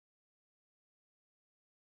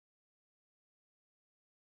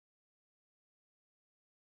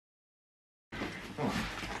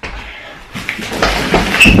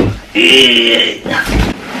So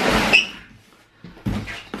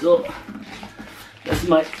that's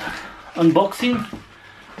my unboxing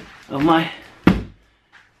of my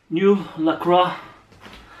new Lacroix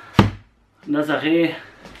Nazare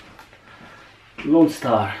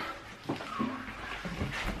Lonestar.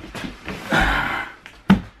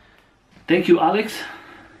 Thank you, Alex.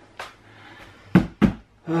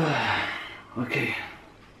 Okay,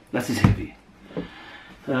 that is heavy.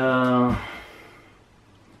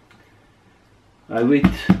 I wait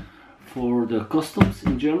for the customs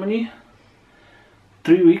in Germany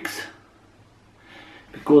 3 weeks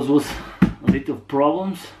because was a bit of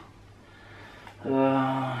problems,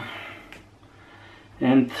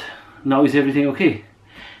 and now is everything okay.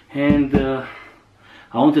 And I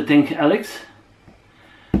want to thank Alex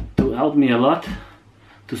to help me a lot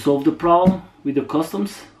to solve the problem with the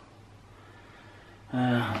customs.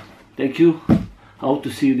 Thank you. I hope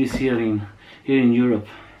to see you this year here in Europe.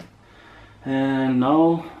 And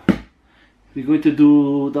now we're going to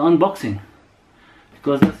do the unboxing,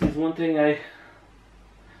 because that is one thing I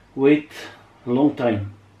wait a long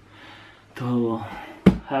time to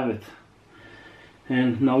have it,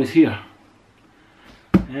 and now it's here.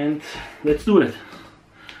 And let's do it.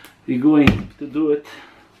 We're going to do it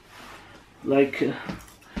like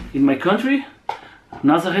in my country,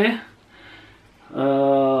 Nazare.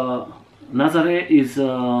 Nazare is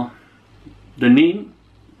the name.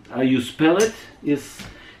 How you spell it is,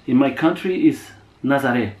 in my country, is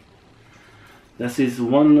Nazare. This is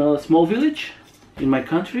one small village in my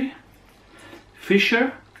country,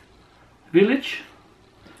 Fisher village,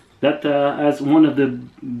 that has one of the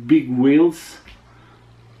big whales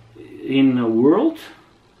in the world.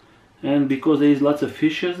 And because there is lots of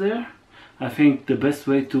fishes there, I think the best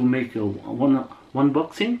way to make one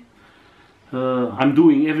unboxing, I'm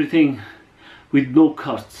doing everything with no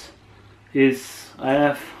cuts, is I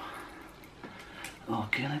have,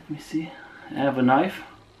 okay, let me see, I have a knife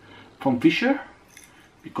from Fisher,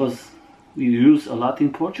 because we use a lot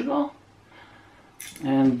in Portugal,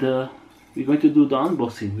 and we're going to do the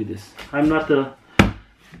unboxing with this. I'm not a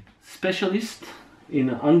specialist in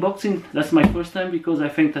unboxing. That's my first time, because I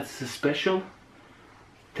think that's a special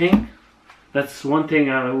thing. That's one thing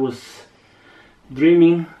I was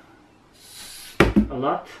dreaming a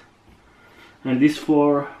lot, and these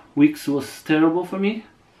 4 weeks was terrible for me,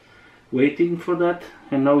 waiting for that,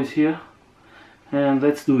 and now it's here, and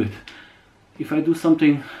let's do it. If I do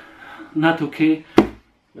something not okay,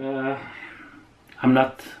 I'm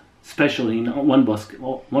not special in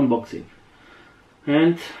unboxing.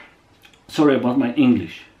 And sorry about my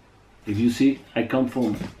English. If you see, I come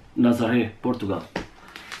from Nazare, Portugal.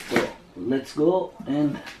 So let's go,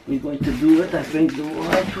 and we're going to do it, I think, the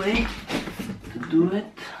right way to do it.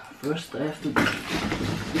 First I have to do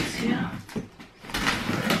this here.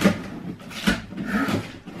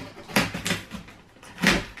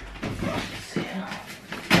 This here.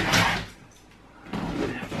 We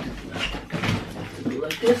have to do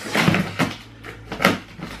like this.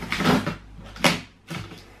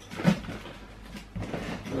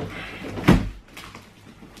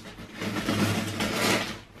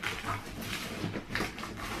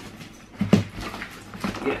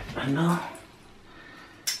 Yeah, I know.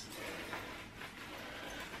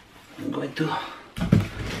 I'm going to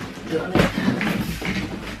turn it.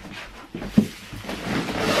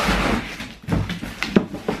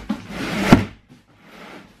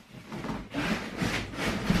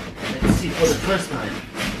 Let's see for the first time.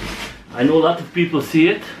 I know a lot of people see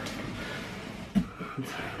it,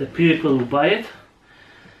 the people who buy it,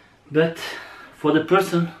 but for the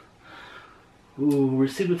person who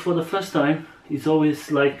receives it for the first time, it's always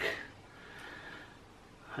like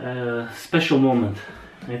a special moment.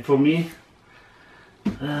 And for me,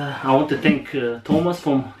 I want to thank Thomas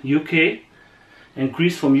from UK, and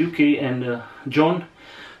Chris from UK, and John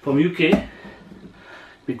from UK,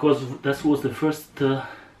 because that was the first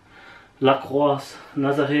Lacroix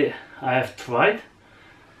Nazare I have tried.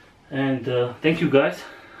 And thank you guys.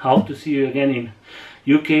 I hope to see you again in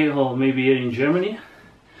UK, or maybe here in Germany,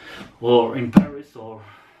 or in Paris, or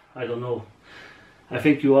I don't know. I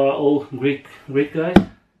think you are all great guys,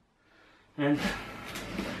 and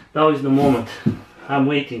now is the moment. I'm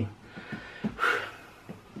waiting.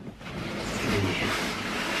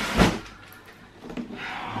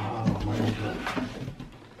 Oh my God.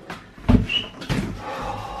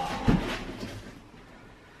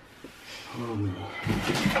 Oh man.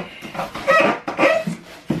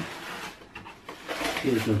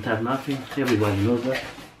 Here we don't have nothing. Everybody knows that.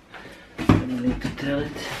 I don't need to tell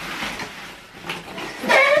it.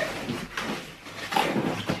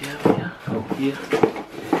 Here,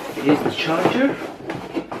 here's the charger.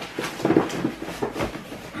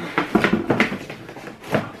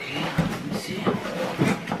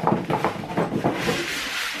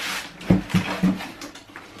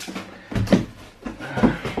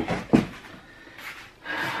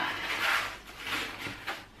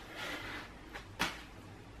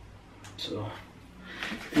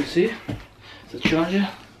 You see, the charger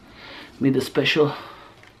made a special.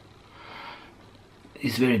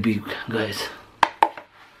 It's very big, guys.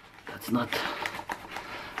 That's not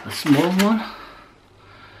a small one.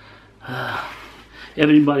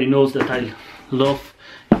 Everybody knows that I love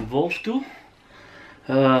Evolve too.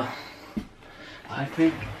 I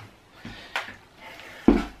think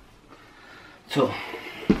so.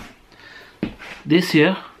 This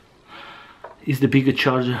here is the bigger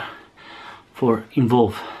charger for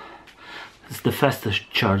Evolve. It's the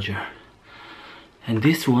fastest charger, and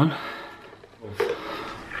this one,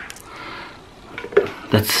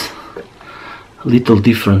 that's a little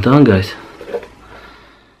different, huh, guys?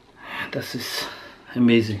 This is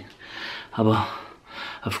amazing. But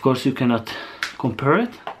of course you cannot compare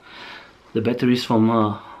it. The batteries from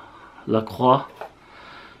Lacroix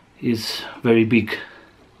is very big,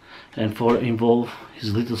 and for Evolve is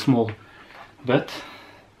a little small, but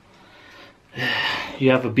you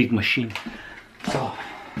have a big machine. So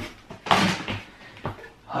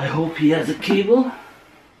I hope he has a cable.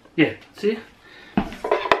 Yeah, see,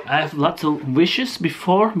 I have lots of wishes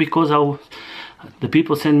before, because the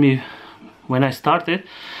people send me, when I started,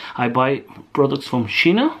 I buy products from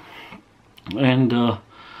China, and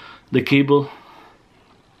the cable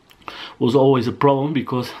was always a problem,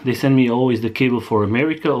 because they send me always the cable for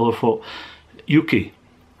America or for UK,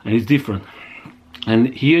 and it's different.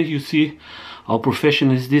 And here you see how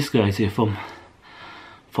professional is this guys here from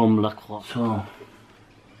Lacroix. So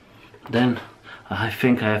then I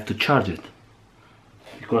think I have to charge it,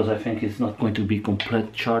 because I think it's not going to be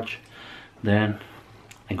complete charge. Then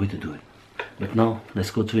I'm going to do it. But now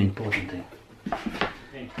let's go to the important thing.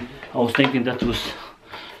 I was thinking that was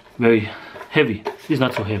very heavy. It's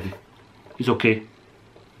not so heavy. It's okay.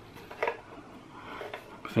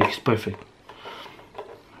 I think it's perfect.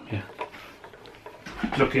 Yeah.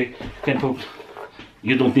 It's okay.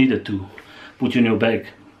 You don't need it to put in your bag,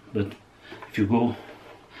 but if you go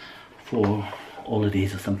for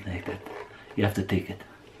holidays or something like that, you have to take it.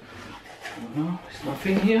 No, there's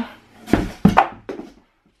nothing here.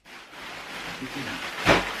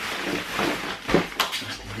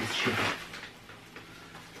 This shit.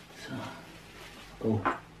 So, oh,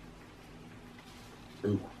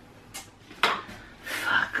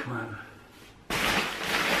 fuck, man.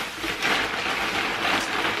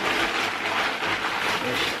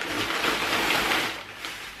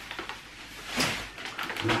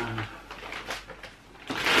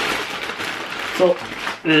 So,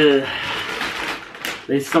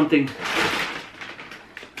 there's something,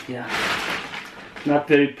 yeah, not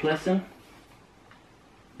very pleasant.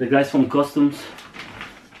 The guys from Customs,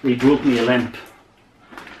 they broke me a lamp.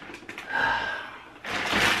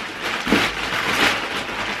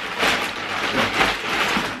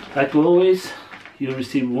 Like always, you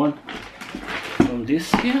receive one from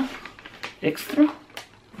this here, extra.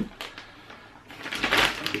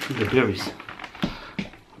 The berries.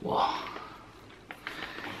 Wow.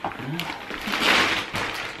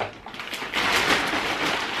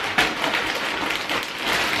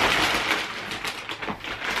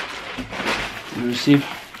 You receive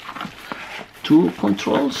 2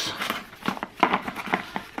 controls.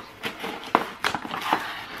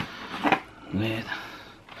 Wait.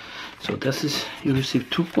 So this is, you receive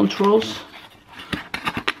 2 controls,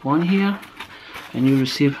 one here, and you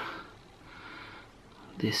receive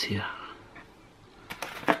this here.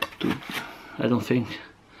 2. I don't think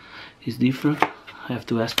it's different. I have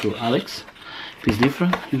to ask to Alex if it's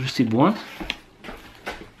different. You receive 1.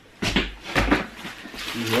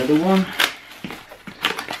 The other one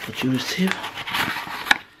that you receive,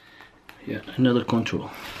 yeah, another control.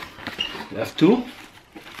 You have 2.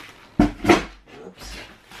 Oops.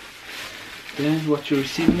 Then what you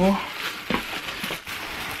receive more.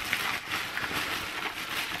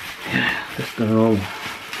 Yeah, that's the normal.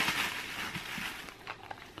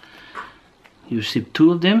 You receive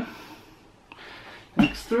 2 of them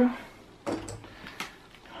extra.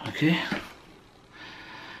 Okay,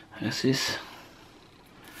 this is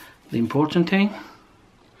the important thing.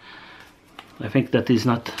 I think that is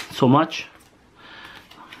not so much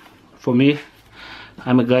for me.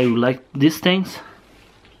 I'm a guy who likes these things.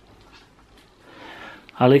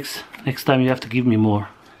 Alex, next time you have to give me more.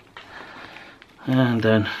 And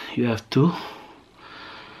then you have 2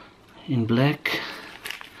 in black,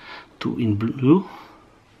 2 in blue,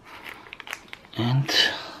 and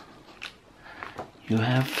you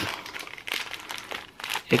have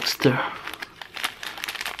extra.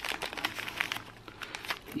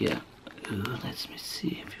 Yeah, let me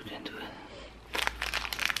see if you can do it.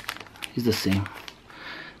 It's the same.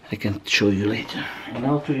 I can show you later. And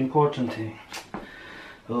now to the important thing.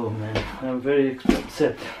 Oh man, I'm very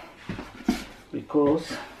upset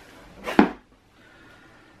because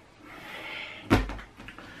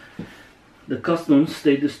the customs,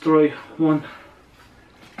 they destroy one.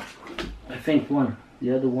 I think one.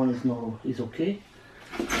 The other one is okay.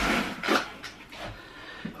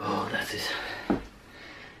 Oh, that's it.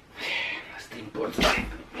 That's the important thing.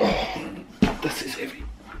 Oh, this is heavy.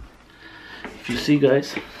 If you see,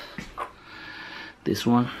 guys, this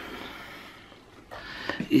one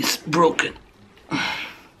is broken.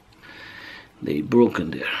 They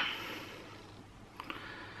broken there.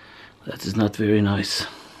 That is not very nice.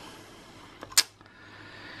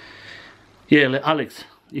 Yeah, Alex,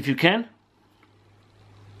 if you can,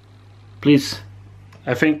 please.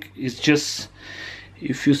 I think it's just,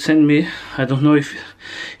 if you send me, I don't know, if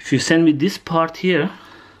you send me this part here,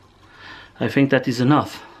 I think that is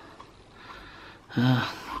enough.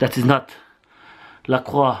 That is not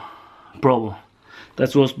Lacroix problem.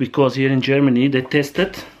 That was because here in Germany they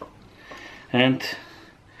tested and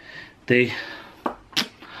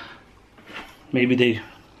maybe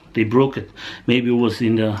they broke it. Maybe it was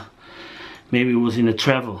in the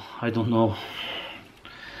travel. I don't know.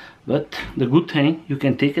 But the good thing, you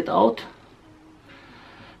can take it out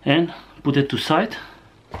and put it to side.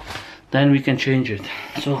 Then we can change it.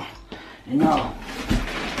 So, and now,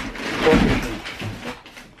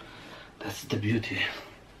 that's the beauty.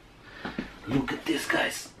 Look at this,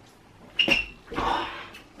 guys. Oh,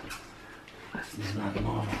 this is not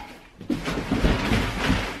normal.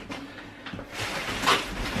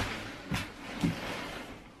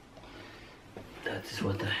 That is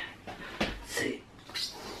what I say.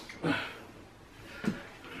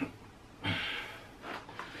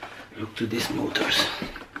 Look to these motors.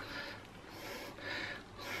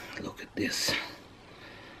 Look at this.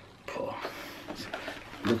 Oh,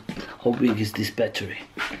 look how big is this battery.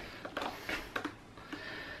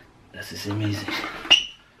 This is amazing.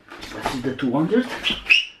 This is the 200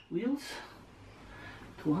 wheels.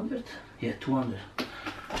 200? Yeah, 200.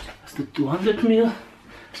 That's the 200 mil.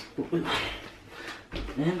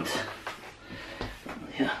 And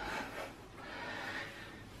yeah,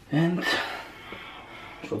 and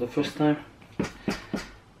for the first time,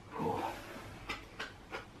 oh,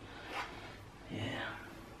 yeah,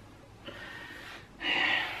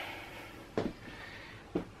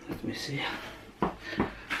 let me see.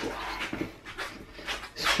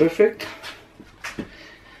 It's perfect.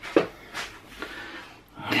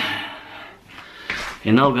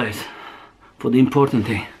 And now, guys, for the important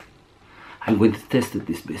thing, I'm going to test it,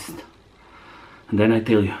 this beast, and then I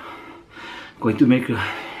tell you. I'm going to make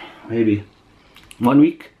maybe 1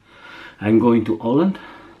 week. I'm going to Holland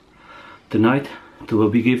tonight to a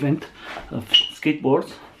big event of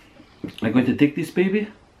skateboards. I'm going to take this baby.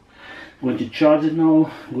 I'm going to charge it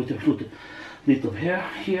now. I'm going to put a little hair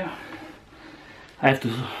here. I have to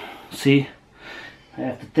see. I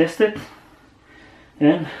have to test it.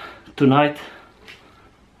 And tonight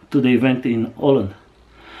to the event in Holland.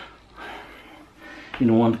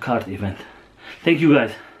 In one kart event. Thank you,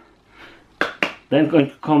 guys. Then going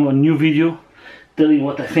to come a new video telling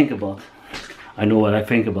what I think about. I know what I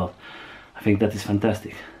think about. I think that is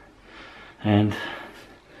fantastic. And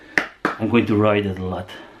I'm going to ride it a lot.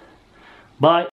 Bye.